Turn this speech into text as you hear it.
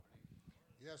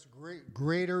Yes,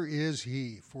 greater is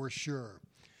He, for sure.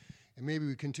 And maybe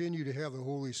we continue to have the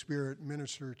Holy Spirit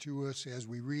minister to us as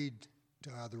we read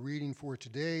the reading for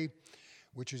today,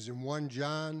 which is in 1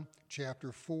 John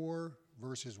chapter 4,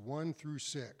 verses 1 through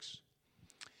 6.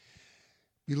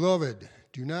 Beloved,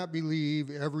 do not believe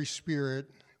every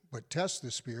spirit, but test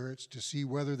the spirits to see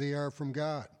whether they are from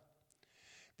God,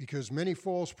 because many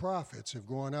false prophets have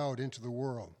gone out into the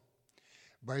world.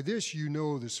 By this you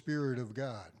know the Spirit of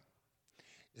God.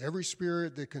 Every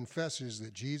spirit that confesses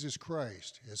that Jesus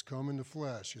Christ has come in the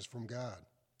flesh is from God.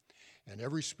 And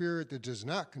every spirit that does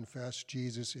not confess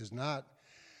Jesus is not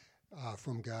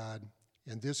from God,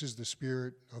 and this is the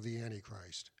spirit of the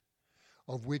Antichrist,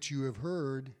 of which you have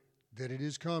heard that it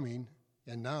is coming,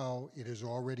 and now it is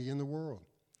already in the world.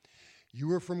 You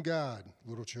are from God,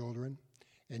 little children,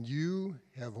 and you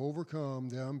have overcome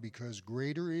them, because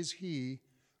greater is He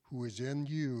who is in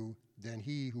you than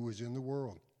he who is in the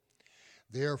world.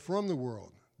 They are from the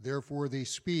world, therefore they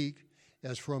speak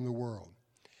as from the world,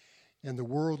 and the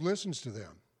world listens to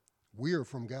them. We are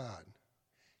from God.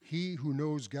 He who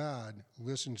knows God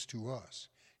listens to us.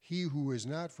 He who is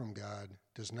not from God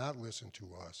does not listen to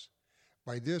us.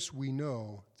 By this we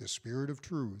know the spirit of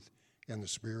truth and the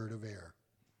spirit of error.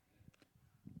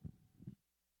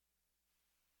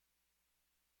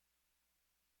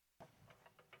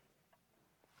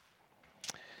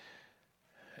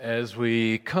 As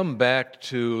we come back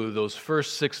to those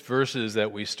first 6 verses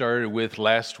that we started with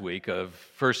last week of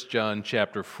 1 John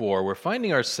chapter 4, we're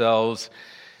finding ourselves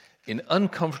in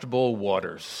uncomfortable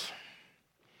waters.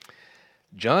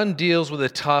 John deals with a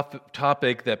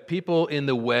topic that people in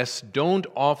the West don't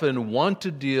often want to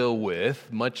deal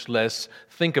with, much less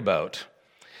think about.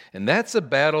 And that's a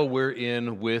battle we're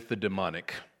in with the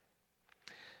demonic.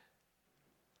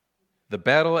 The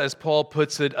battle, as Paul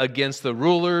puts it, against the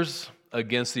rulers,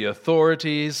 against the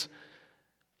authorities,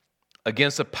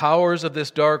 against the powers of this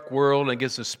dark world, and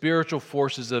against the spiritual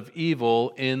forces of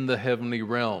evil in the heavenly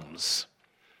realms.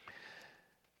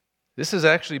 This has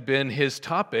actually been his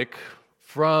topic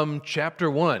from chapter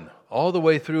 1 all the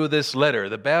way through this letter,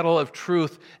 the battle of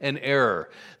truth and error,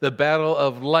 the battle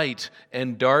of light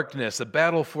and darkness, a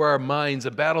battle for our minds,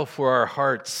 a battle for our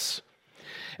hearts.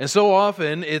 And so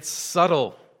often it's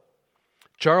subtle.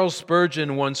 Charles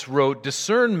Spurgeon once wrote,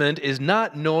 "Discernment is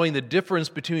not knowing the difference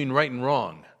between right and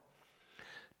wrong.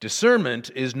 Discernment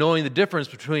is knowing the difference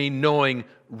between knowing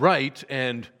right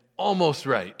and almost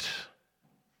right."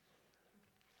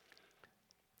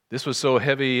 This was so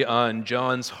heavy on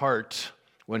John's heart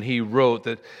when he wrote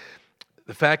that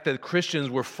the fact that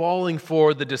Christians were falling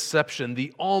for the deception,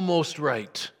 the almost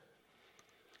right,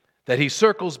 that he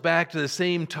circles back to the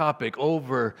same topic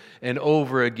over and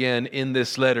over again in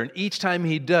this letter. And each time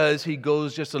he does, he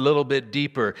goes just a little bit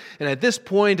deeper. And at this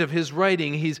point of his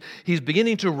writing, he's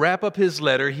beginning to wrap up his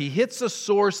letter. He hits the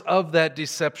source of that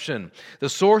deception, the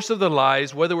source of the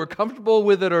lies, whether we're comfortable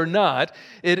with it or not.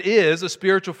 It is the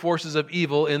spiritual forces of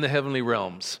evil in the heavenly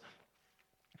realms.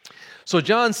 So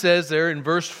John says there in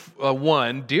verse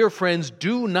 1, "Dear friends,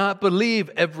 do not believe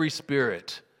every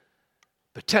spirit,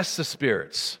 but test the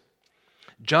spirits."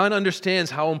 John understands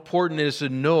how important it is to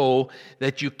know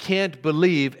that you can't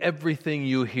believe everything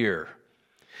you hear.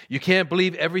 You can't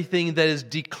believe everything that is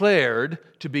declared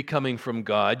to be coming from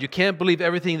God. You can't believe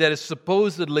everything that is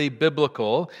supposedly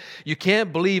biblical. You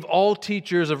can't believe all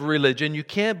teachers of religion. You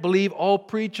can't believe all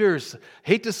preachers.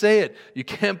 Hate to say it, you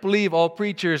can't believe all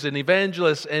preachers and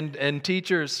evangelists and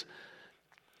teachers.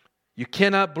 You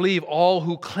cannot believe all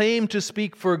who claim to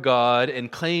speak for God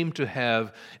and claim to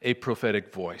have a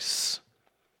prophetic voice.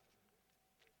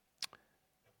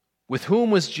 With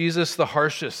whom was Jesus the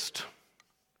harshest?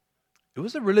 It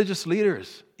was the religious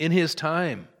leaders in his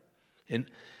time. And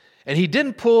he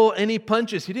didn't pull any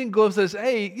punches. He didn't go and say,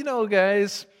 "Hey,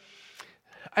 guys,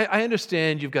 I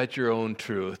understand you've got your own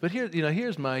truth, but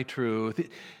here's my truth."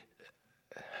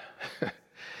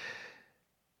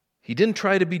 He didn't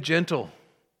try to be gentle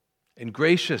and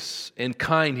gracious and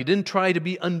kind. He didn't try to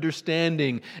be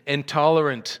understanding and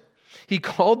tolerant. He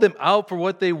called them out for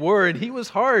what they were, and he was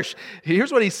harsh.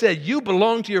 Here's what he said: "You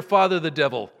belong to your father, the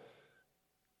devil."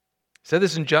 He said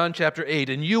this in John chapter 8,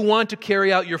 "And you want to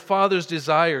carry out your father's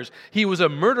desires. He was a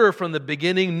murderer from the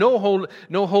beginning, not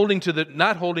holding to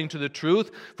the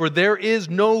truth, for there is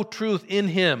no truth in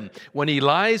him. When he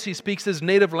lies, he speaks his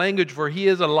native language, for he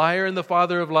is a liar and the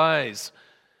father of lies."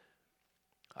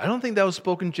 I don't think that was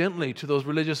spoken gently to those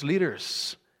religious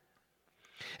leaders.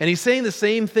 And he's saying the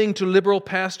same thing to liberal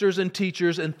pastors and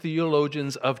teachers and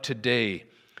theologians of today.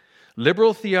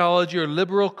 Liberal theology or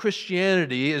liberal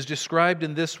Christianity is described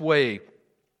in this way: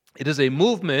 It is a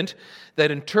movement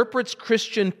that interprets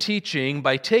Christian teaching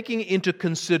by taking into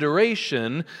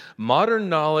consideration modern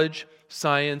knowledge,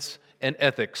 science, and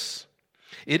ethics.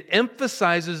 It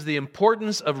emphasizes the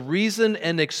importance of reason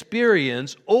and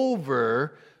experience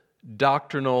over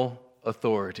doctrinal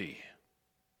authority.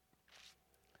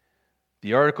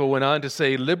 The article went on to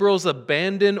say, liberals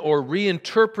abandon or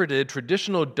reinterpreted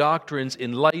traditional doctrines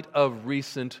in light of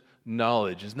recent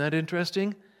knowledge. Isn't that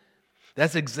interesting?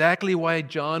 That's exactly why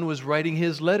John was writing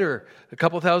his letter a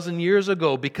couple thousand years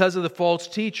ago, because of the false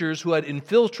teachers who had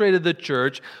infiltrated the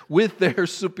church with their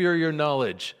superior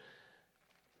knowledge.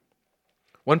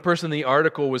 One person in the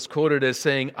article was quoted as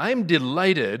saying, "I'm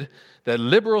delighted that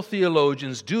liberal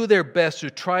theologians do their best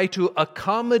to try to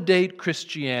accommodate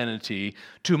Christianity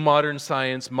to modern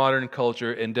science, modern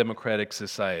culture, and democratic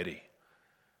society."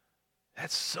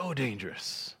 That's so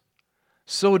dangerous.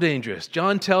 So dangerous.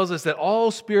 John tells us that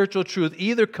all spiritual truth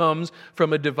either comes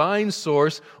from a divine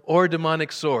source or a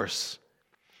demonic source.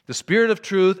 The spirit of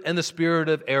truth and the spirit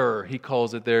of error, he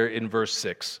calls it there in verse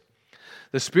 6.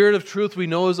 The spirit of truth we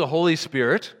know is the Holy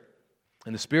Spirit,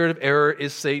 and the spirit of error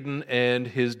is Satan and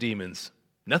his demons.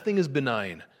 Nothing is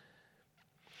benign.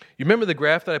 You remember the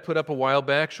graph that I put up a while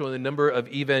back showing the number of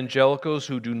evangelicals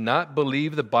who do not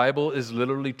believe the Bible is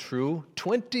literally true?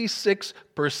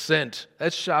 26%.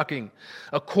 That's shocking.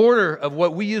 A quarter of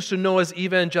what we used to know as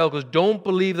evangelicals don't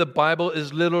believe the Bible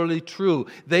is literally true.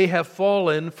 They have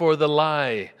fallen for the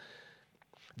lie.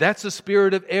 That's the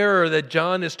spirit of error that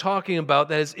John is talking about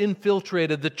that has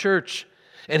infiltrated the church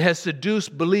and has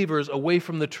seduced believers away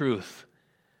from the truth.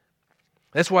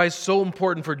 That's why it's so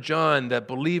important for John that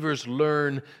believers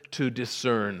learn to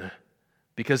discern.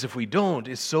 Because if we don't,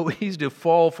 it's so easy to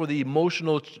fall for the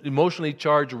emotionally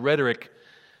charged rhetoric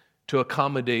to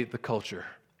accommodate the culture.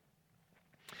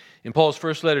 In Paul's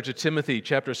first letter to Timothy,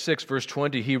 chapter 6, verse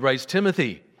 20, he writes,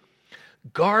 "Timothy,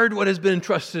 guard what has been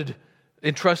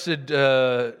entrusted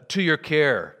to your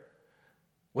care."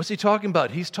 What's he talking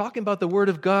about? He's talking about the Word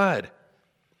of God.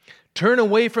 "Turn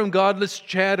away from godless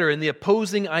chatter and the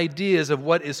opposing ideas of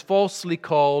what is falsely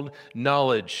called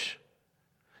knowledge."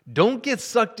 Don't get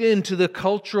sucked into the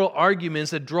cultural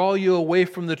arguments that draw you away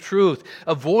from the truth.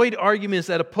 Avoid arguments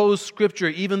that oppose Scripture,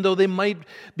 even though they might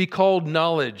be called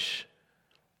knowledge.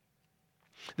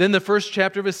 Then the first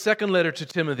chapter of his second letter to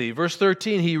Timothy, verse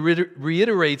 13, he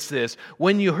reiterates this.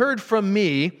 What you heard from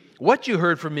me,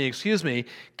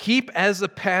 keep as a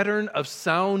pattern of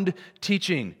sound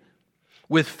teaching,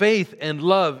 with faith and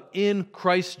love in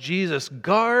Christ Jesus.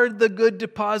 Guard the good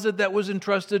deposit that was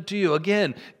entrusted to you.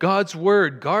 Again, God's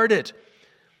Word, guard it.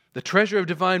 The treasure of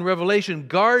divine revelation,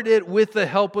 guard it with the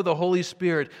help of the Holy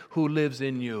Spirit who lives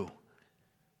in you.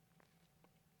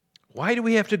 Why do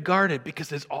we have to guard it?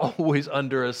 Because it's always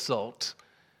under assault.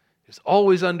 It's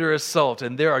always under assault.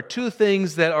 And there are two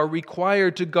things that are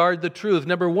required to guard the truth.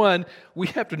 Number one, we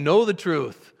have to know the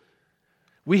truth.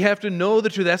 We have to know the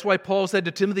truth. That's why Paul said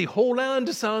to Timothy, hold on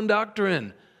to sound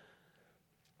doctrine.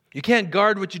 You can't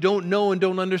guard what you don't know and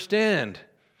don't understand.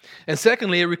 And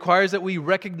secondly, it requires that we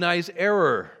recognize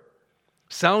error.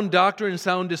 Sound doctrine and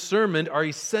sound discernment are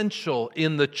essential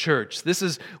in the church. This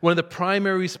is one of the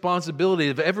primary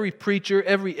responsibilities of every preacher,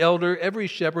 every elder, every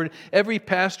shepherd, every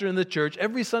pastor in the church,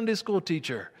 every Sunday school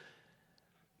teacher.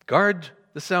 Guard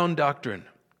the sound doctrine.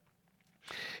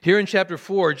 Here in chapter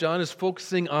 4, John is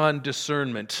focusing on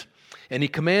discernment, and he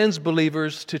commands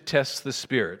believers to test the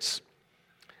spirits.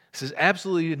 This is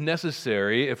absolutely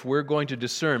necessary if we're going to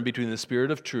discern between the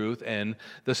spirit of truth and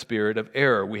the spirit of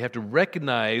error. We have to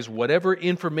recognize whatever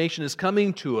information is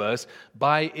coming to us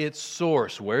by its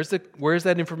source. Where's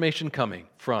that information coming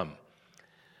from?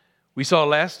 We saw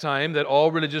last time that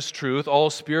all religious truth, all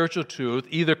spiritual truth,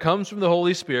 either comes from the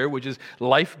Holy Spirit, which is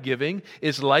life-giving,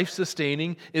 is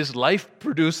life-sustaining, is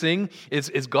life-producing,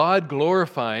 is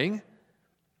God-glorifying,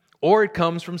 or it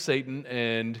comes from Satan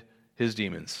and his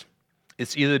demons.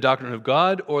 It's either the doctrine of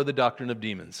God or the doctrine of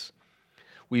demons.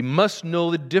 We must know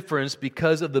the difference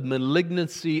because of the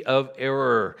malignancy of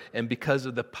error and because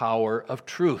of the power of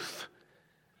truth.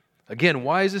 Again,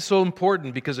 why is this so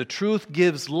important? Because the truth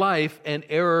gives life and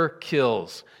error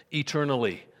kills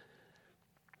eternally.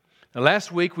 Now,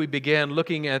 last week we began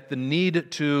looking at the need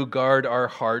to guard our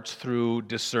hearts through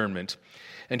discernment.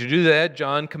 And to do that,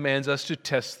 John commands us to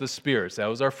test the spirits. That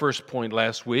was our first point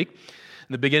last week.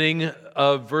 The beginning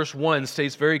of verse 1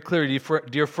 states very clearly,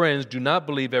 dear friends, do not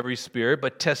believe every spirit,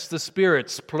 but test the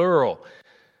spirits, plural,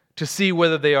 to see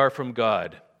whether they are from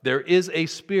God. There is a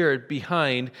spirit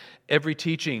behind every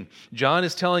teaching. John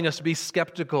is telling us to be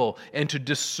skeptical and to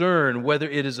discern whether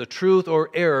it is a truth or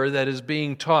error that is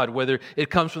being taught, whether it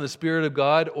comes from the Spirit of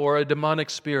God or a demonic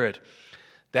spirit.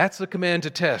 That's the command to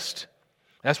test.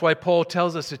 That's why Paul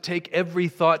tells us to take every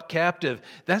thought captive.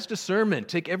 That's discernment.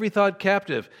 Take every thought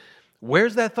captive.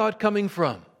 Where's that thought coming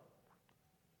from?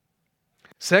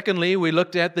 Secondly, we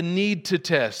looked at the need to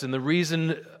test, and the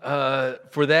reason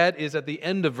for that is at the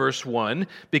end of verse 1,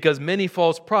 because many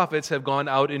false prophets have gone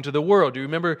out into the world. Do you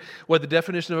remember what the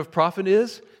definition of a prophet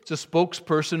is? It's a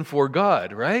spokesperson for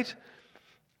God, right?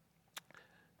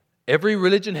 Every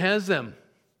religion has them.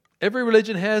 Every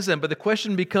religion has them, but the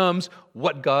question becomes,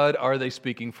 what God are they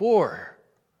speaking for?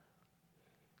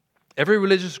 Every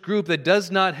religious group that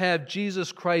does not have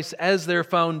Jesus Christ as their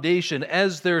foundation,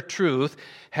 as their truth,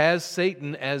 has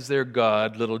Satan as their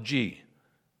God, little g.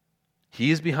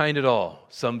 He is behind it all,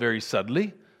 some very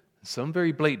subtly, some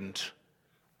very blatant.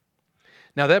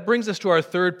 Now that brings us to our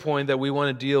third point that we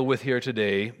want to deal with here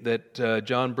today, that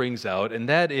John brings out, and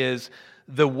that is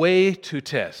the way to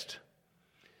test.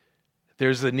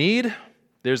 There's the need,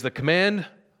 there's the command,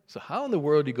 so how in the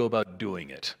world do you go about doing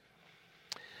it?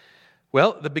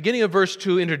 Well, the beginning of verse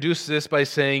 2 introduces this by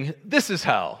saying, this is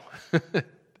how.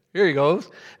 Here he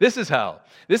goes. This is how.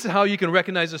 This is how you can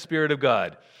recognize the Spirit of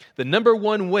God. The number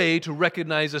one way to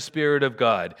recognize the Spirit of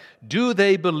God. Do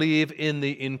they believe in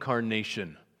the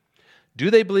incarnation?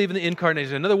 Do they believe in the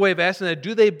incarnation? Another way of asking that,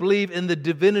 do they believe in the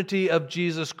divinity of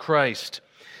Jesus Christ?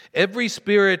 Every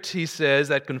spirit, he says,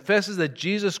 that confesses that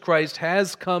Jesus Christ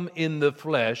has come in the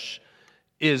flesh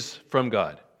is from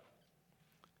God.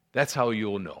 That's how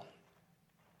you'll know.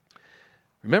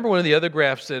 Remember one of the other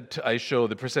graphs that I show,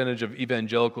 the percentage of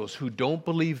evangelicals who don't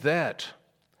believe that?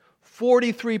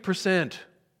 43%.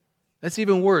 That's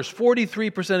even worse.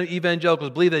 43% of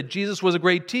evangelicals believe that Jesus was a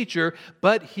great teacher,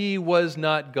 but he was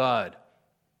not God.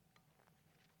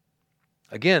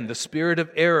 Again, the spirit of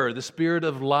error, the spirit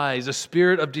of lies, the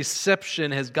spirit of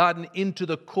deception has gotten into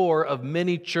the core of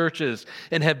many churches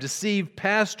and have deceived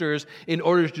pastors in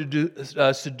order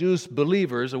to seduce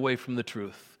believers away from the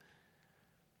truth.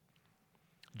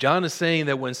 John is saying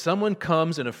that when someone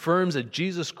comes and affirms that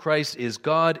Jesus Christ is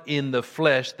God in the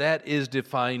flesh, that is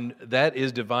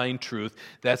divine truth.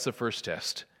 That's the first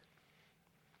test.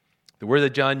 The word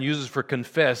that John uses for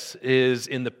confess is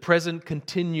in the present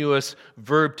continuous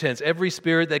verb tense. Every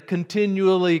spirit that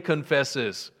continually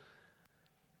confesses.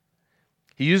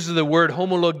 He uses the word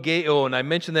homologeo, and I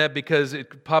mention that because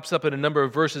it pops up in a number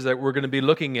of verses that we're going to be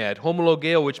looking at.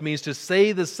 Homologeo, which means to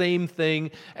say the same thing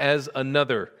as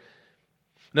another.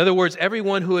 In other words,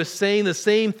 everyone who is saying the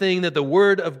same thing that the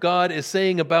Word of God is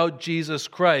saying about Jesus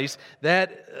Christ,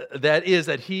 that is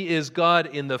that He is God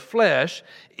in the flesh,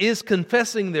 is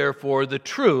confessing, therefore, the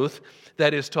truth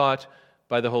that is taught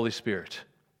by the Holy Spirit.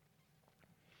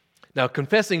 Now,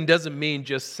 confessing doesn't mean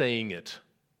just saying it.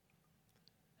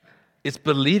 It's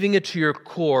believing it to your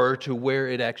core to where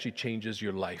it actually changes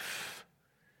your life.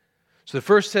 So the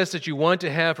first test that you want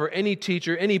to have for any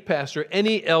teacher, any pastor,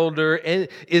 any elder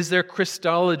is their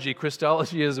Christology.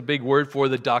 Christology is a big word for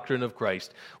the doctrine of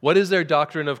Christ. What is their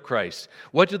doctrine of Christ?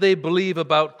 What do they believe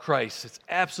about Christ? It's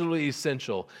absolutely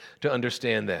essential to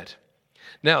understand that.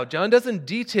 Now, John doesn't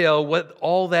detail what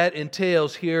all that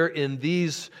entails here in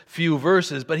these few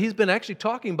verses, but he's been actually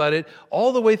talking about it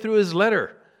all the way through his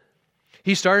letter.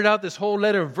 He started out this whole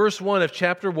letter in verse 1 of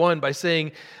chapter 1 by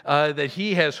saying that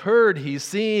he has heard, he's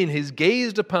seen, he's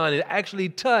gazed upon, and actually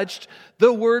touched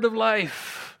the word of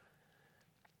life.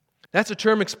 That's a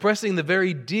term expressing the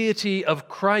very deity of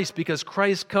Christ because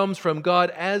Christ comes from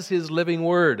God as his living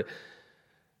word.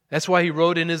 That's why he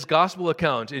wrote in his gospel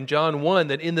account in John 1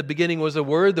 that in the beginning was the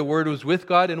Word was with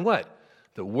God, and what?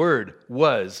 The Word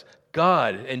was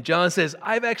God. And John says,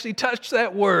 I've actually touched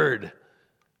that Word.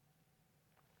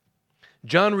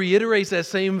 John reiterates that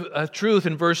same truth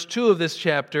in verse 2 of this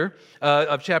chapter,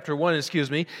 of chapter 1,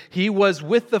 He was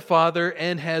with the Father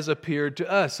and has appeared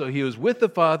to us. So he was with the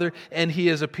Father and he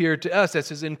has appeared to us. That's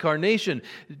his incarnation.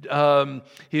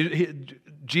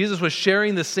 Jesus was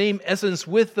sharing the same essence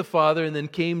with the Father and then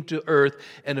came to earth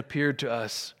and appeared to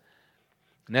us.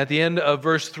 And at the end of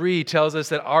verse 3, he tells us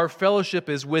that our fellowship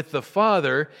is with the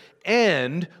Father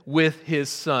and with his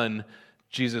Son,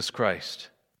 Jesus Christ.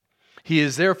 He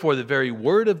is therefore the very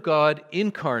Word of God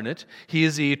incarnate. He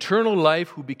is the eternal life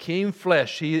who became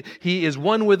flesh. He is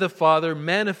one with the Father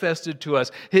manifested to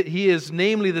us. He is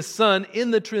namely the Son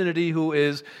in the Trinity who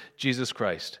is Jesus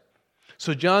Christ.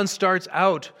 So John starts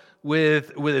out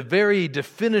with a very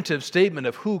definitive statement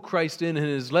of who Christ is in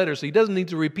his letter. So he doesn't need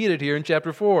to repeat it here in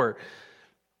chapter 4.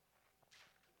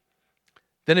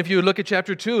 Then if you look at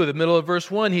chapter 2, the middle of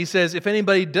verse 1, he says, if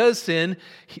anybody does sin,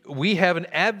 we have an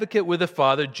advocate with the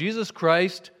Father, Jesus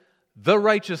Christ, the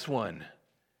righteous one.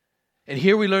 And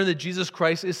here we learn that Jesus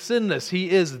Christ is sinless.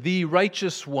 He is the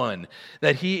righteous one,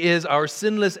 that He is our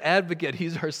sinless advocate.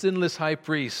 He's our sinless high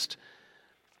priest.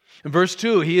 In verse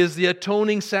 2, He is the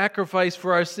atoning sacrifice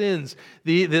for our sins.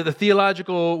 The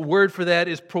theological word for that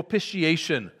is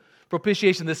propitiation.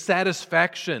 Propitiation, the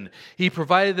satisfaction. He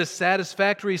provided the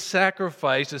satisfactory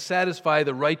sacrifice to satisfy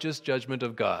the righteous judgment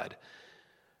of God.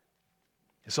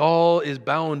 This all is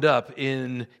bound up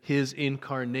in His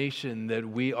incarnation that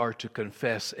we are to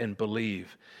confess and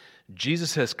believe.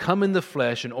 Jesus has come in the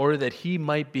flesh in order that He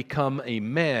might become a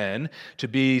man, to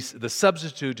be the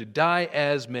substitute, to die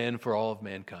as man for all of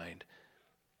mankind.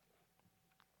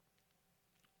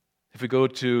 If we go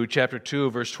to chapter 2,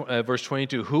 verse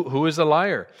 22, who is a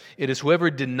liar? It is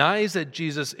whoever denies that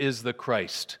Jesus is the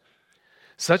Christ.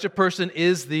 Such a person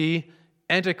is the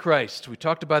Antichrist. We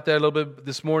talked about that a little bit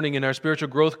this morning in our spiritual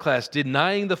growth class,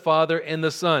 denying the Father and the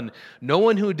Son. No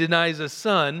one who denies the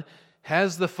Son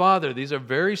has the Father. These are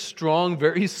very strong,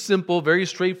 very simple, very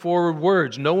straightforward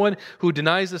words. No one who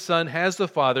denies the Son has the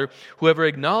Father. Whoever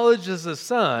acknowledges the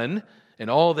Son and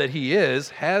all that He is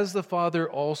has the Father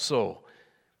also.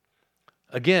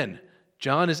 Again,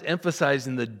 John is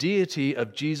emphasizing the deity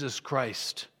of Jesus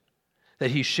Christ,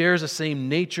 that He shares the same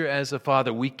nature as the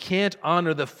Father. We can't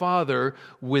honor the Father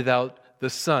without the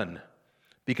Son,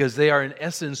 because they are in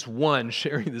essence one,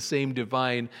 sharing the same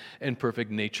divine and perfect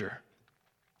nature.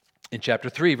 In chapter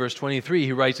 3, verse 23,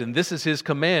 he writes, "And this is His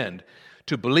command,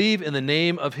 to believe in the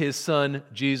name of His Son,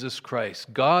 Jesus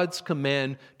Christ." God's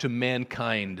command to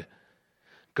mankind.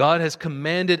 God has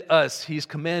commanded us, He's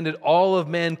commanded all of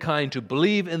mankind to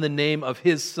believe in the name of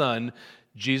His Son,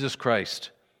 Jesus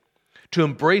Christ, to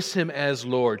embrace Him as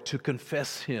Lord, to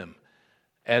confess Him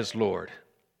as Lord.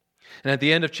 And at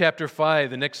the end of chapter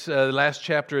 5, the last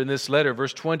chapter in this letter,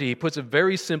 verse 20, he puts it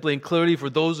very simply and clearly for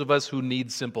those of us who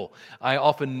need simple. I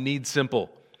often need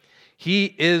simple. He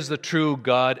is the true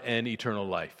God and eternal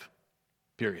life.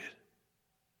 Period.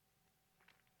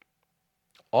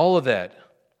 All of that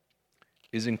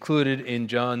is included in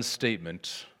John's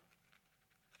statement.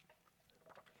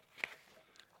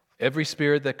 Every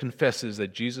spirit that confesses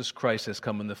that Jesus Christ has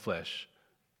come in the flesh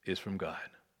is from God.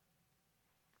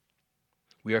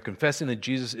 We are confessing that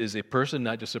Jesus is a person,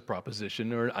 not just a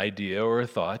proposition or an idea or a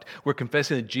thought. We're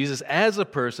confessing that Jesus as a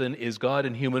person is God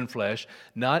in human flesh,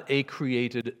 not a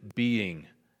created being.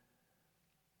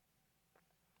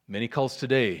 Many cults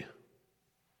today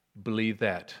believe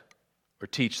that or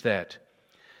teach that.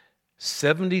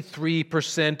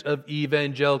 73% of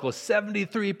evangelicals,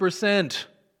 73%,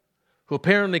 who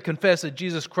apparently confess that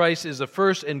Jesus Christ is the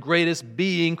first and greatest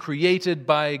being created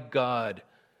by God.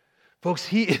 Folks,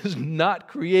 He is not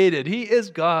created. He is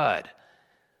God.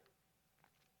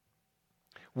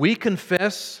 We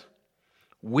confess,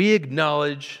 we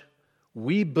acknowledge,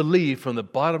 we believe from the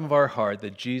bottom of our heart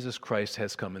that Jesus Christ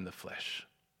has come in the flesh.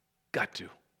 Got to.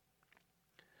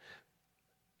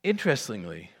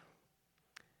 Interestingly,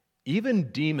 even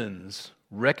demons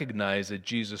recognize that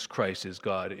Jesus Christ is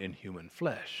God in human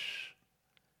flesh.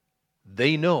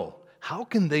 They know. How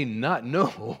can they not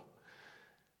know?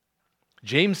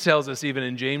 James tells us even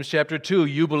in James chapter 2,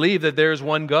 you believe that there is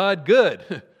one God?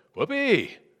 Good.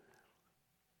 Whoopee.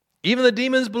 Even the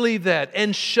demons believe that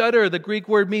and shudder. The Greek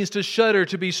word means to shudder,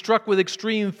 to be struck with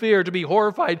extreme fear, to be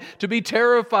horrified, to be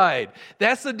terrified.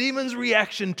 That's the demon's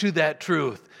reaction to that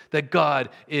truth, that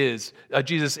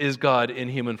Jesus is God in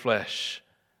human flesh.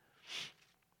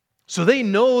 So they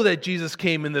know that Jesus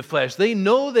came in the flesh. They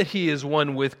know that He is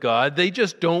one with God. They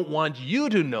just don't want you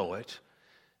to know it.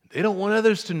 They don't want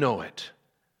others to know it.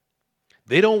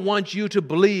 They don't want you to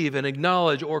believe and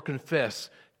acknowledge or confess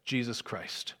Jesus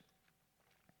Christ.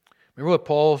 Remember what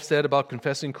Paul said about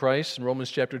confessing Christ in Romans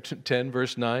chapter 10,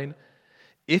 verse 9?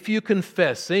 If you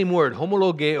confess, same word,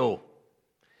 homologeo.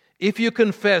 If you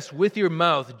confess with your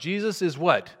mouth Jesus is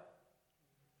what?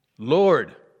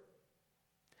 Lord.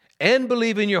 And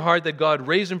believe in your heart that God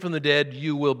raised Him from the dead,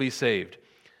 you will be saved.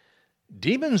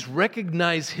 Demons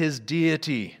recognize His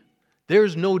deity.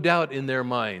 There's no doubt in their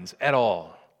minds at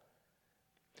all.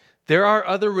 There are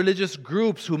other religious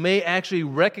groups who may actually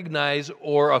recognize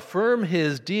or affirm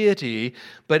His deity,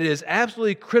 but it is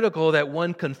absolutely critical that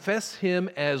one confess Him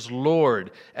as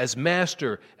Lord, as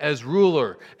Master, as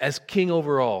Ruler, as King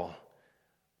over all.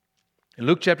 In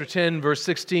Luke chapter 10, verse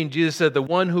 16, Jesus said, "The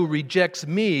one who rejects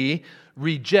me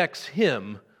rejects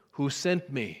Him who sent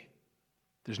me."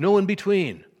 There's no in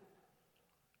between.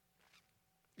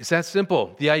 It's that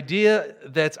simple. The idea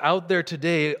that's out there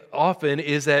today often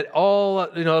is that a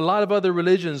lot of other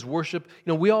religions worship,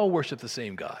 we all worship the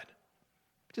same God.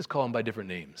 Just call Him by different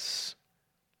names.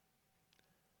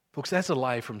 Folks, that's a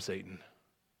lie from Satan.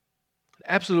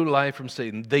 Absolute lie from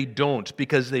Satan. They don't,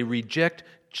 because they reject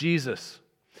Jesus.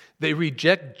 They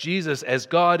reject Jesus as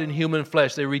God in human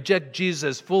flesh. They reject Jesus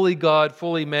as fully God,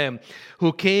 fully man,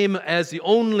 who came as the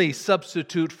only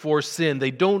substitute for sin. They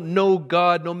don't know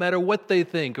God no matter what they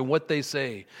think and what they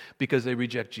say, because they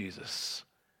reject Jesus.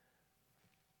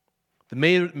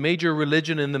 The major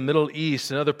religion in the Middle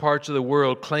East and other parts of the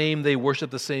world claim they worship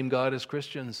the same God as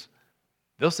Christians.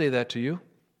 They'll say that to you,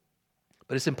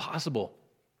 but it's impossible.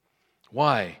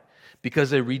 Why? Because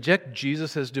they reject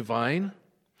Jesus as divine.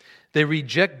 They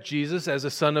reject Jesus as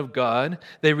a Son of God.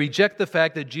 They reject the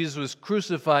fact that Jesus was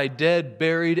crucified, dead,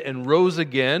 buried, and rose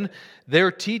again.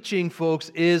 Their teaching, folks,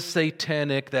 is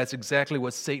satanic. That's exactly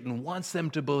what Satan wants them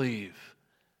to believe.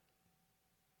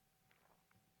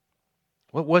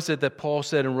 What was it that Paul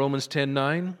said in Romans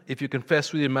 10:9? If you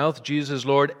confess with your mouth Jesus is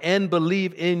Lord and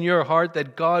believe in your heart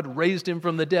that God raised him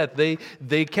from the dead,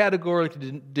 they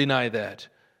categorically deny that,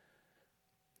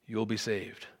 you'll be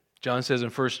saved. John says in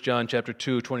 1 John chapter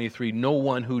 2:23, no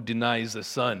one who denies the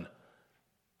Son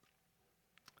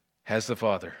has the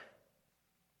Father.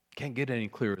 Can't get any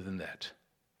clearer than that.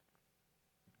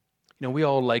 You know, we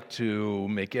all like to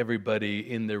make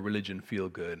everybody in their religion feel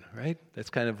good, right? That's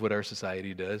kind of what our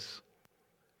society does.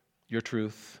 Your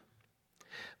truth.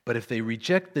 But if they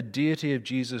reject the deity of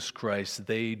Jesus Christ,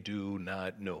 they do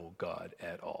not know God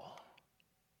at all.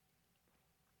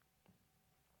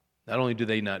 Not only do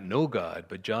they not know God,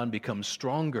 but John becomes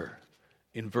stronger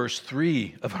in verse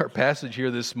 3 of our passage here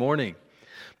this morning.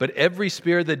 But every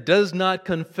spirit that does not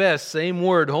confess, same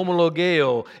word,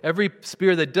 homologeo, every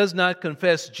spirit that does not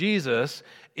confess Jesus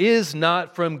is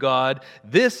not from God.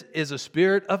 This is a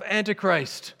spirit of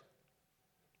Antichrist.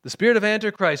 The spirit of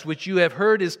Antichrist, which you have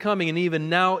heard is coming and even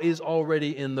now is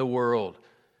already in the world.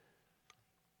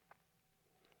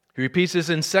 He repeats this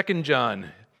in 2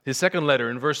 John, his second letter,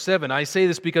 in verse 7. I say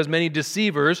this because many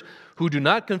deceivers who do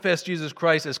not confess Jesus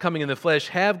Christ as coming in the flesh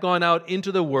have gone out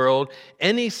into the world.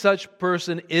 Any such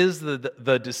person is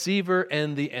the deceiver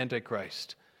and the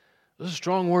Antichrist. Those are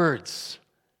strong words.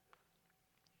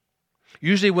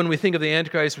 Usually when we think of the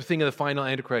Antichrist, we think of the final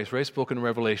Antichrist, right? Spoken in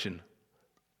Revelation.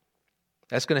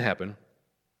 That's going to happen.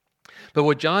 But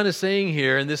what John is saying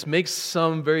here, and this makes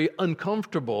some very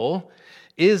uncomfortable,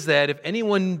 is that if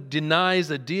anyone denies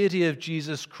the deity of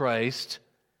Jesus Christ,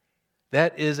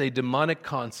 that is a demonic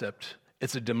concept.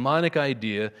 It's a demonic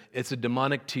idea. It's a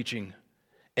demonic teaching,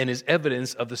 and is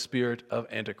evidence of the spirit of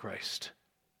Antichrist.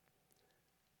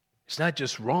 It's not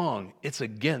just wrong. It's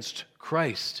against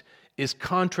Christ. Is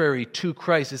contrary to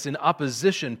Christ. It's in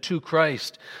opposition to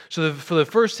Christ. So for the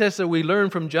first test that we learn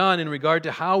from John in regard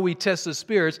to how we test the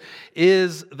spirits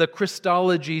is the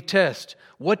Christology test.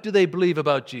 What do they believe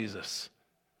about Jesus?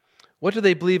 What do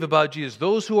they believe about Jesus?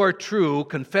 Those who are true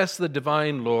confess the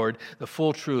divine Lord, the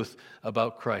full truth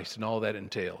about Christ and all that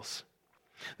entails.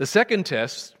 The second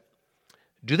test,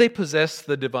 do they possess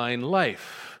the divine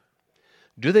life?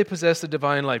 Do they possess the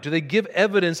divine life? Do they give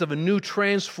evidence of a new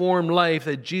transformed life,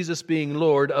 that Jesus being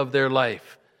Lord of their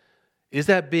life? Is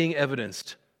that being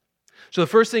evidenced? So the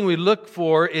first thing we look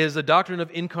for is the doctrine of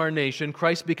incarnation,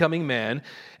 Christ becoming man.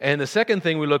 And the second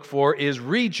thing we look for is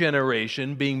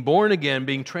regeneration, being born again,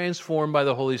 being transformed by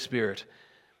the Holy Spirit.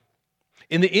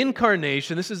 In the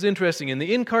incarnation, this is interesting, in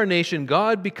the incarnation,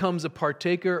 God becomes a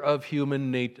partaker of human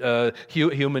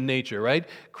nature, right?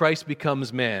 Christ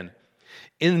becomes man.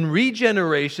 In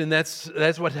regeneration, that's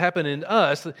what happened in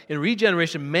us. In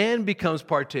regeneration, man becomes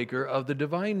partaker of the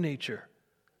divine nature.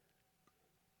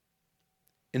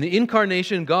 In the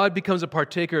incarnation, God becomes a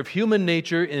partaker of human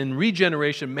nature. In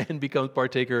regeneration, man becomes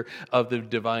partaker of the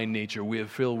divine nature. We are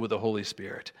filled with the Holy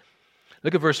Spirit.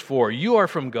 Look at verse 4. You are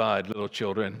from God, little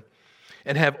children,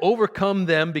 and have overcome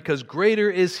them, because greater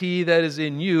is he that is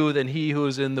in you than he who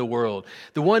is in the world.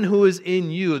 The one who is in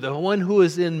you, the one who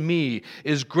is in me,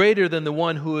 is greater than the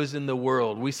one who is in the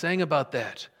world. We sang about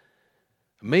that.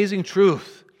 Amazing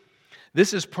truth.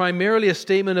 This is primarily a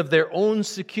statement of their own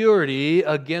security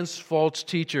against false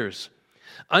teachers.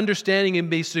 Understanding and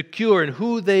be secure in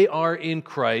who they are in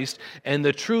Christ and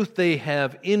the truth they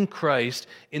have in Christ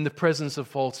in the presence of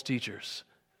false teachers.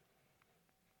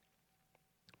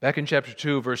 Back in chapter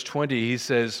 2, verse 20, he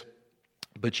says,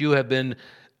 but you have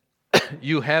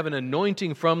an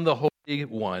anointing from the Holy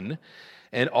One,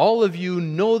 and all of you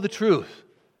know the truth.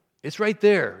 It's right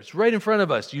there. It's right in front of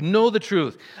us. You know the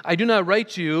truth. I do not write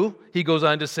to you, he goes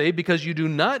on to say, because you do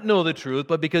not know the truth,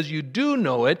 but because you do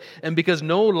know it, and because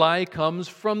no lie comes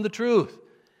from the truth.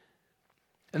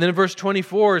 And then in verse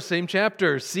 24, same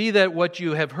chapter, see that what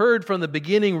you have heard from the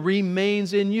beginning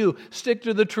remains in you. Stick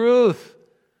to the truth.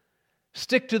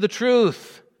 Stick to the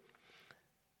truth.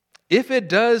 If it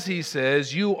does, he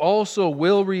says, you also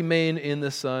will remain in the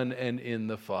Son and in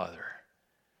the Father.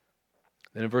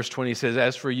 Then in verse 20 he says,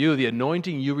 as for you, the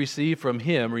anointing you receive from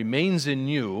him remains in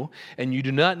you, and you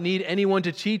do not need anyone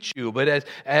to teach you. But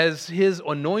as his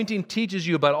anointing teaches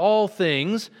you about all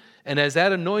things, and as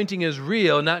that anointing is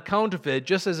real, not counterfeit,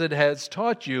 just as it has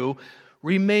taught you,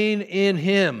 remain in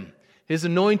him. His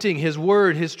anointing, his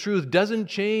word, his truth doesn't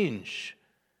change.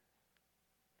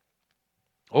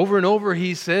 Over and over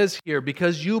he says here,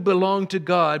 because you belong to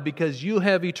God, because you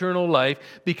have eternal life,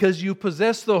 because you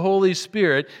possess the Holy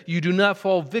Spirit, you do not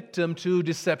fall victim to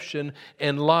deception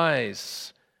and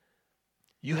lies.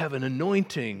 You have an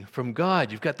anointing from God.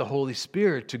 You've got the Holy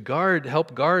Spirit to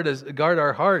help guard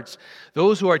our hearts.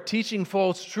 Those who are teaching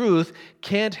false truth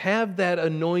can't have that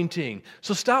anointing.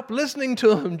 So stop listening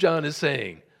to them, John is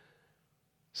saying.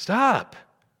 Stop.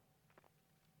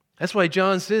 That's why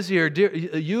John says here,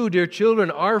 dear children,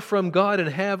 are from God and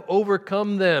have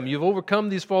overcome them. You've overcome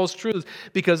these false truths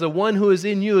because the one who is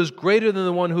in you is greater than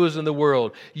the one who is in the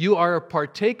world. You are a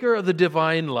partaker of the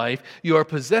divine life. You are a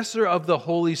possessor of the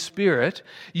Holy Spirit.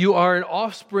 You are an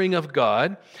offspring of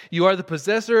God. You are the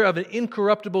possessor of an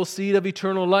incorruptible seed of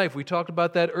eternal life. We talked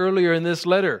about that earlier in this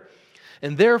letter.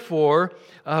 And therefore,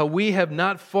 we have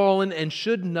not fallen and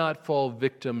should not fall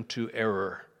victim to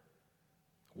error.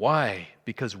 Why?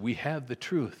 Because we have the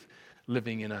truth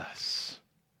living in us.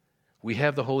 We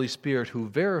have the Holy Spirit who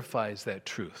verifies that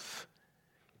truth.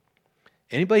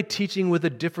 Anybody teaching with a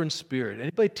different spirit,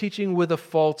 anybody teaching with a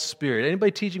false spirit,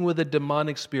 anybody teaching with a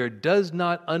demonic spirit does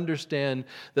not understand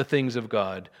the things of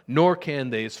God, nor can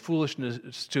they. It's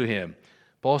foolishness to him.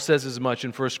 Paul says as much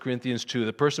in 1 Corinthians 2.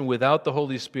 The person without the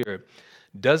Holy Spirit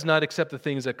does not accept the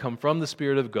things that come from the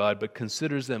Spirit of God, but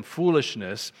considers them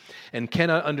foolishness and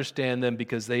cannot understand them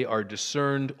because they are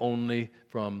discerned only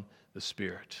from the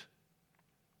Spirit.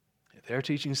 If they're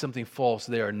teaching something false,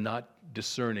 they are not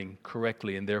discerning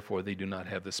correctly, and therefore they do not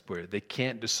have the Spirit. They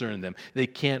can't discern them. They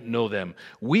can't know them.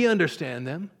 We understand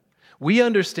them. We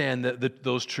understand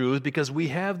those truths because we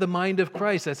have the mind of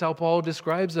Christ. That's how Paul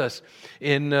describes us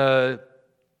in that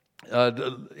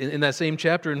same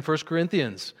chapter in 1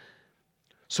 Corinthians.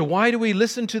 So why do we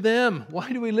listen to them?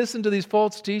 Why do we listen to these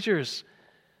false teachers?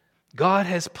 God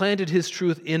has planted his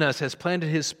truth in us, has planted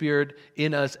his Spirit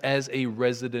in us as a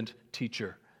resident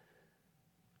teacher.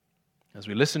 As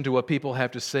we listen to what people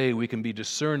have to say, we can be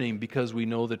discerning because we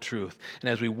know the truth. And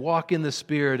as we walk in the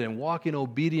Spirit and walk in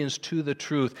obedience to the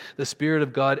truth, the Spirit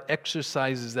of God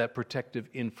exercises that protective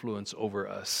influence over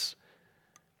us.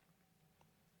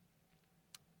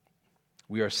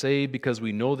 We are saved because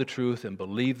we know the truth and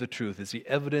believe the truth. It's the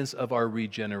evidence of our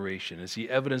regeneration. It's the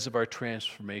evidence of our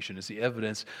transformation. It's the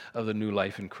evidence of the new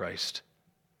life in Christ.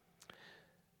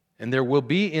 And there will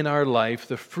be in our life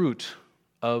the fruit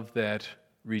of that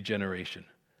regeneration.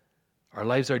 Our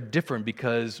lives are different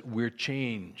because we're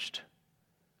changed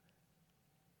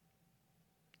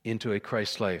into a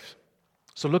Christ life.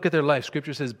 So look at their life.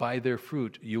 Scripture says, by their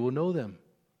fruit you will know them.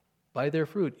 By their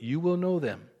fruit you will know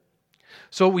them.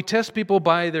 So we test people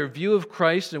by their view of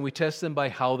Christ, and we test them by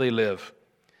how they live.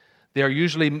 They are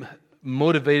usually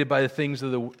motivated by the things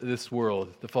of this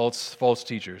world, the false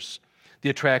teachers, the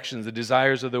attractions, the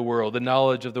desires of the world, the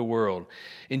knowledge of the world.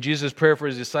 In Jesus' prayer for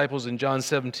his disciples in John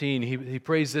 17, he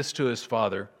prays this to his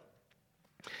Father.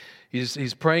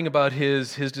 He's praying about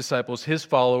his disciples, his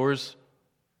followers,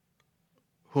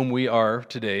 whom we are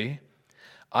today.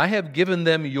 I have given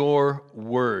them your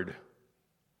word,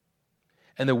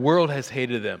 and the world has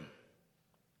hated them.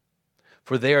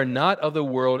 For they are not of the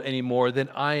world any more than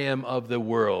I am of the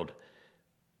world.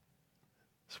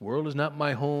 This world is not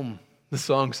my home, the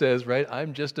song says, right?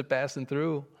 I'm just a passing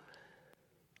through.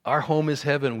 Our home is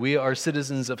heaven. We are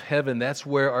citizens of heaven. That's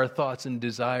where our thoughts and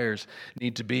desires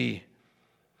need to be.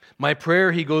 My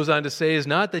prayer, he goes on to say, is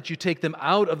not that you take them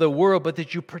out of the world, but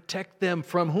that you protect them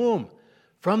from whom?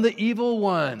 From the evil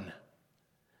one.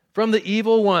 From the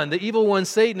evil one. The evil one,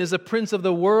 Satan, is the prince of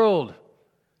the world.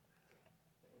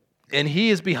 And he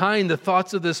is behind the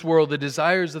thoughts of this world, the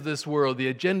desires of this world,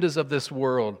 the agendas of this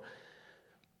world.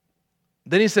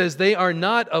 Then he says, they are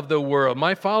not of the world.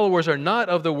 My followers are not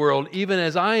of the world, even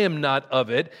as I am not of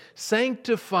it.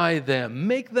 Sanctify them.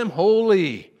 Make them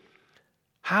holy.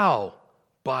 How?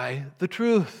 By the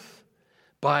truth.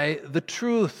 By the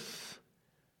truth.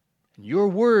 Your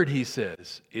word, he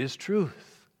says, is truth.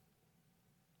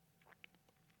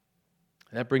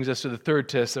 And that brings us to the third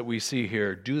test that we see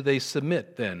here. Do they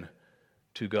submit then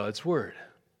to God's word?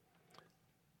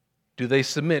 Do they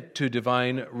submit to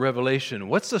divine revelation?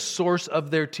 What's the source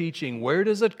of their teaching? Where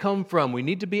does it come from? We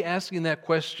need to be asking that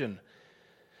question.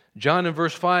 John in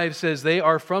verse 5 says, they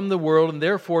are from the world and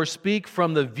therefore speak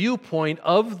from the viewpoint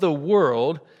of the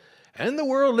world, and the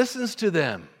world listens to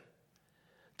them.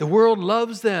 The world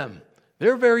loves them.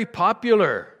 They're very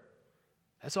popular.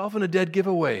 That's often a dead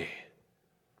giveaway.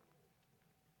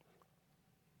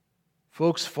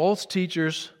 Folks, false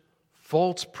teachers,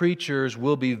 false preachers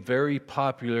will be very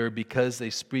popular because they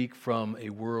speak from a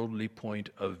worldly point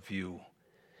of view.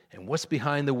 And what's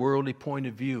behind the worldly point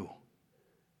of view?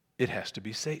 It has to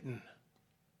be Satan.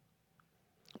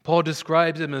 Paul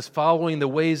describes him as following the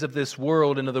ways of this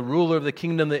world and of the ruler of the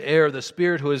kingdom of the air, the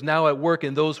spirit who is now at work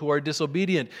in those who are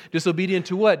disobedient. Disobedient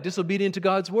to what? Disobedient to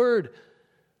God's word.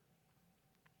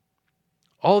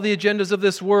 All the agendas of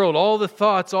this world, all the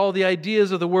thoughts, all the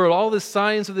ideas of the world, all the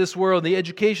science of this world, the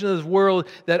education of this world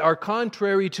that are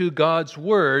contrary to God's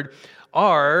word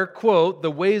are, quote,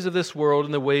 the ways of this world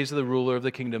and the ways of the ruler of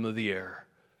the kingdom of the air.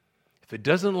 If it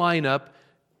doesn't line up,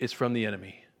 it's from the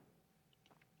enemy.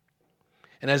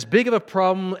 And as big of a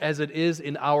problem as it is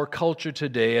in our culture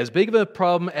today, as big of a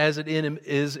problem as it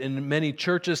is in many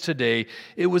churches today,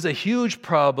 it was a huge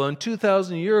problem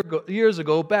 2,000 years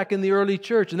ago back in the early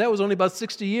church. And that was only about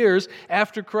 60 years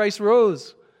after Christ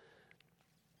rose.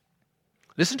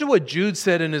 Listen to what Jude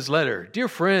said in his letter. Dear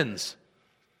friends,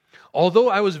 although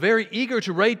I was very eager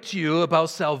to write to you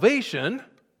about salvation,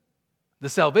 the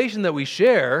salvation that we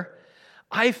share,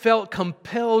 I felt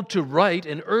compelled to write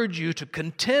and urge you to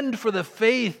contend for the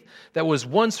faith that was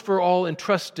once for all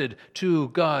entrusted to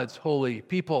God's holy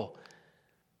people.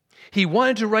 He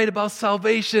wanted to write about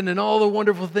salvation and all the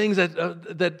wonderful things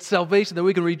that salvation, that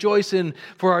we can rejoice in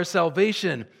for our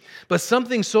salvation. But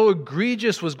something so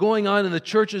egregious was going on in the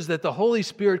churches that the Holy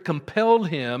Spirit compelled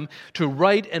him to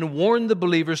write and warn the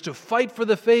believers to fight for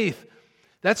the faith.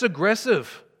 That's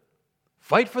aggressive.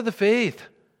 Fight for the faith.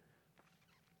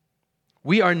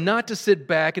 We are not to sit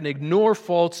back and ignore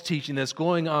false teaching that's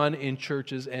going on in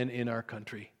churches and in our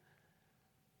country.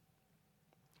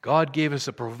 God gave us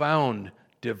a profound,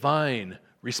 divine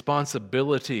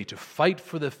responsibility to fight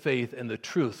for the faith and the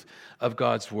truth of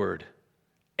God's word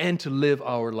and to live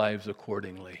our lives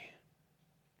accordingly.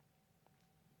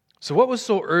 So what was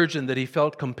so urgent that he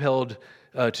felt compelled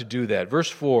to do that?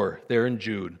 Verse 4 there in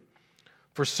Jude.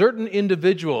 For certain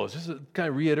individuals, this is kind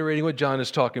of reiterating what John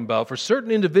is talking about, for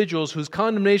certain individuals whose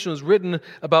condemnation was written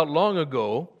about long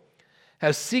ago,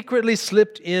 have secretly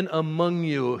slipped in among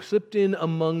you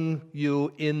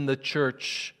in the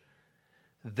church.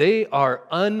 They are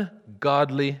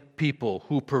ungodly people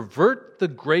who pervert the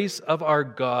grace of our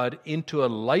God into a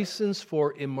license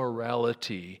for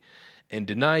immorality and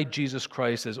deny Jesus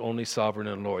Christ as only sovereign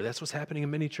and Lord. That's what's happening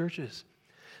in many churches.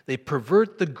 They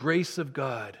pervert the grace of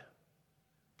God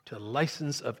to a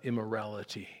license of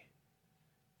immorality.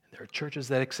 And there are churches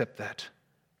that accept that.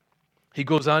 He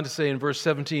goes on to say in verse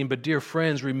 17, but dear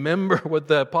friends, remember what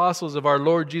the apostles of our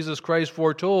Lord Jesus Christ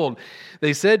foretold.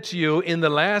 They said to you, in the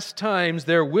last times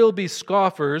there will be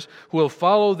scoffers who will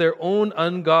follow their own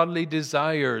ungodly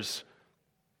desires.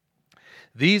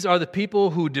 These are the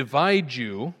people who divide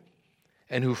you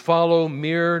and who follow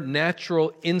mere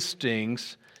natural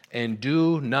instincts and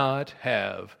do not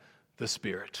have the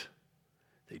Spirit.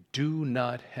 They do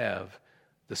not have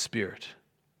the Spirit.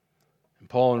 And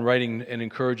Paul, in writing and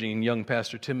encouraging young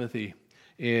Pastor Timothy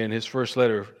in his first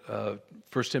letter,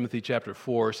 1 Timothy chapter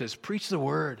 4, says, preach the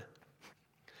word.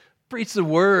 Preach the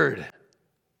word.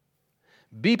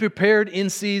 Be prepared in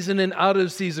season and out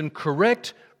of season.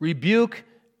 Correct, rebuke,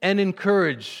 and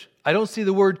encourage. I don't see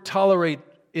the word tolerate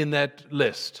in that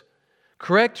list.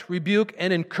 Correct, rebuke,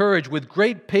 and encourage with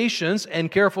great patience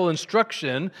and careful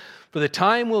instruction, for the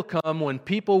time will come when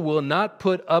people will not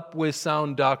put up with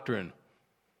sound doctrine.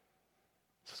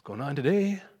 That's what's going on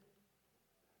today.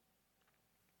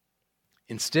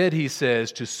 Instead, he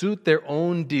says, to suit their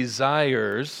own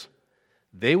desires,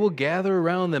 they will gather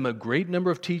around them a great number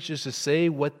of teachers to say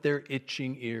what their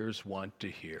itching ears want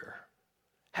to hear.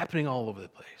 Happening all over the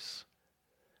place.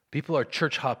 People are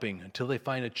church hopping until they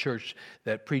find a church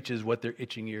that preaches what their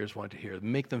itching ears want to hear,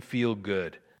 make them feel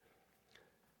good.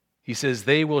 He says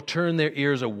they will turn their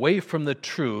ears away from the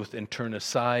truth and turn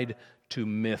aside to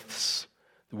myths.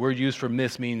 The word used for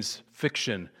myths means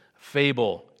fiction,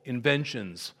 fable,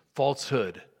 inventions,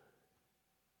 falsehood.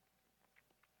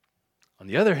 On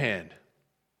the other hand,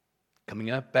 coming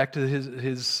up back to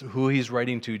his who he's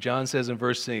writing to, John says in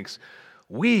verse 6,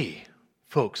 we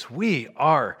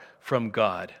are from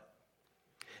God.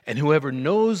 And whoever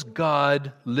knows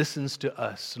God listens to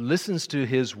us, listens to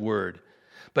his word.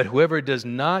 But whoever is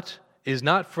not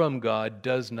from God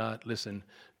does not listen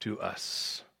to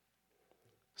us.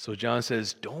 So John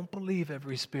says, don't believe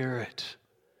every spirit.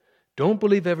 Don't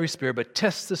believe every spirit, but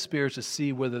test the spirits to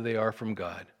see whether they are from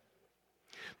God.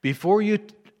 Before you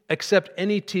accept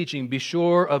any teaching, be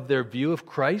sure of their view of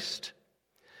Christ,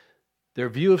 their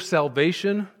view of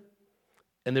salvation,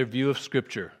 and their view of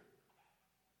Scripture.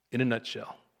 In a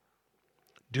nutshell,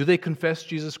 do they confess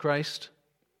Jesus Christ?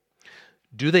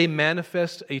 Do they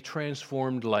manifest a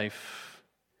transformed life?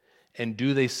 And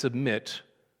do they submit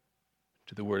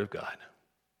to the Word of God?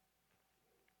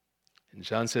 And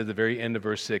John said at the very end of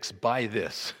verse 6, by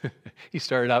this, he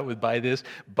started out with by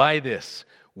this,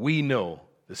 we know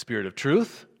the spirit of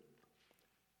truth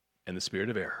and the spirit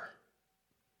of error.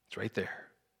 It's right there.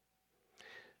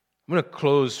 I'm going to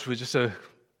close with just a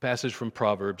passage from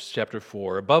Proverbs chapter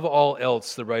 4. Above all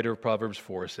else, the writer of Proverbs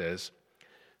 4 says,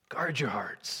 guard your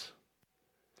hearts.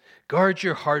 Guard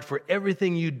your heart, for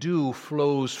everything you do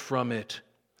flows from it.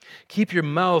 Keep your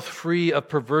mouth free of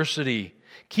perversity.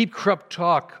 Keep corrupt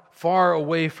talk far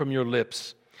away from your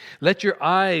lips. Let your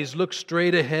eyes look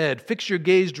straight ahead. Fix your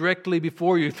gaze directly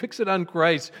before you. Fix it on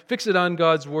Christ. Fix it on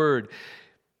God's word.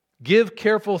 Give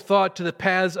careful thought to the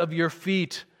paths of your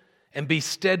feet and be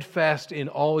steadfast in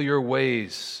all your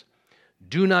ways.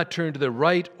 Do not turn to the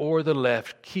right or the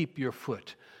left. Keep your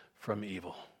foot from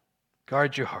evil.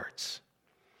 Guard your hearts.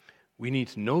 We need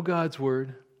to know God's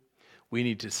word. We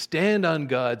need to stand on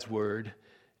God's word.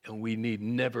 And we need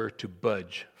never to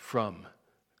budge from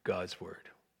God's word.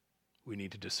 We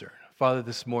need to discern. Father,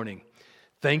 this morning,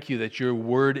 thank you that your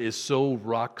word is so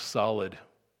rock solid.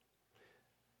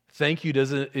 Thank you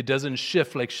it doesn't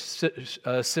shift like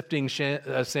sifting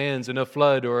sands in a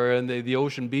flood or in the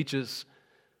ocean beaches.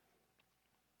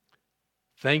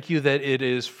 Thank you that it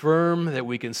is firm, that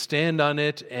we can stand on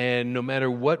it, and no matter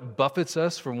what buffets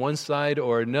us from one side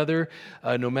or another,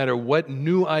 no matter what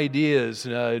new ideas,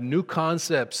 new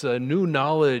concepts, new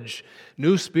knowledge,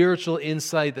 new spiritual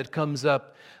insight that comes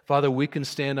up, Father, we can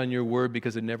stand on your word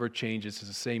because it never changes. It's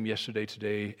the same yesterday,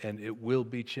 today, and it will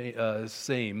be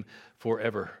same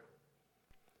forever.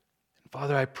 And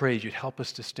Father, I pray you'd help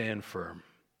us to stand firm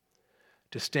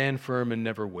and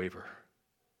never waver.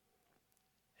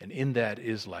 And in that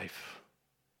is life.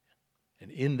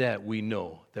 And in that we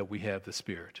know that we have the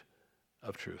Spirit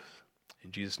of truth.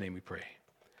 In Jesus' name we pray.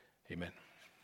 Amen.